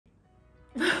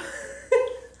Just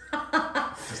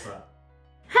that.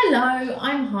 Hello,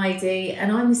 I'm Heidi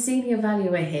and I'm the Senior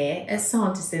Valuer here at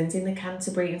Sandersons in the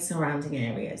Canterbury and surrounding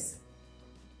areas.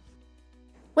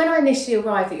 When I initially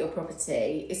arrive at your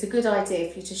property, it's a good idea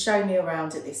for you to show me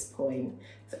around at this point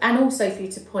and also for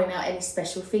you to point out any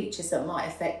special features that might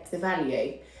affect the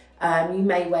value. You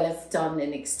may well have done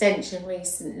an extension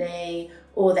recently,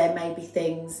 or there may be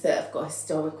things that have got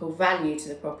historical value to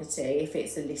the property if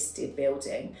it's a listed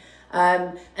building.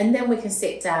 And then we can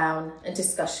sit down and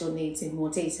discuss your needs in more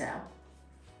detail.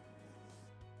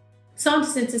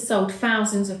 Sandersons has sold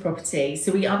thousands of properties,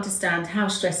 so we understand how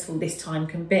stressful this time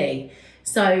can be.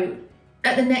 So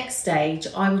at the next stage,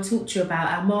 I will talk to you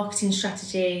about our marketing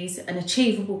strategies, an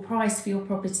achievable price for your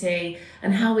property,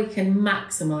 and how we can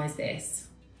maximise this.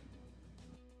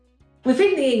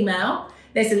 Within the email,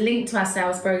 there's a link to our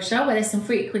sales brochure where there's some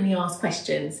frequently asked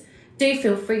questions. Do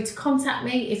feel free to contact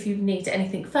me if you need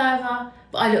anything further,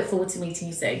 but I look forward to meeting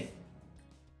you soon.